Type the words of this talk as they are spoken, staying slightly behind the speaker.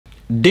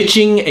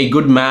Ditching a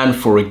good man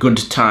for a good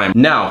time.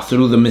 Now,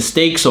 through the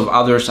mistakes of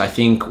others, I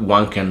think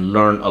one can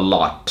learn a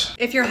lot.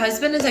 If your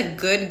husband is a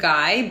good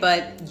guy,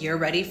 but you're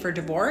ready for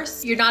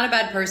divorce, you're not a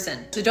bad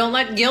person. So don't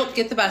let guilt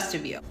get the best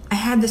of you. I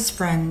had this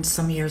friend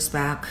some years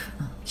back.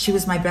 She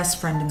was my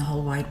best friend in the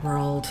whole wide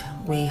world.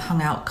 We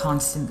hung out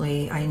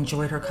constantly. I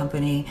enjoyed her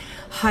company.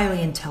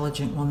 Highly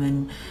intelligent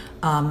woman,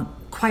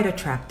 quite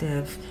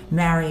attractive,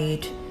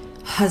 married.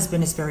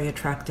 Husband is very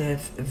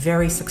attractive,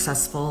 very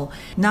successful.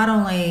 Not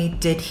only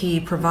did he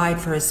provide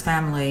for his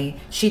family,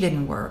 she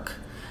didn't work,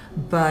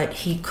 but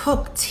he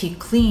cooked, he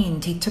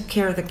cleaned, he took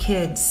care of the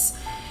kids.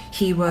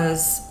 He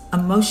was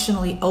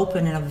emotionally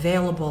open and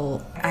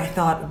available. I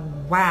thought,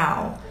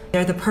 wow,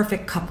 they're the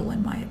perfect couple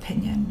in my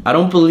opinion. I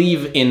don't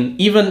believe in,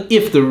 even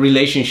if the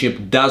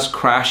relationship does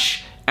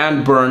crash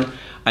and burn,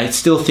 I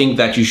still think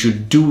that you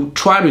should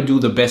try to do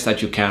the best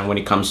that you can when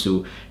it comes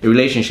to a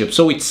relationship.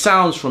 So it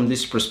sounds from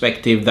this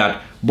perspective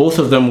that both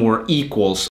of them were equals.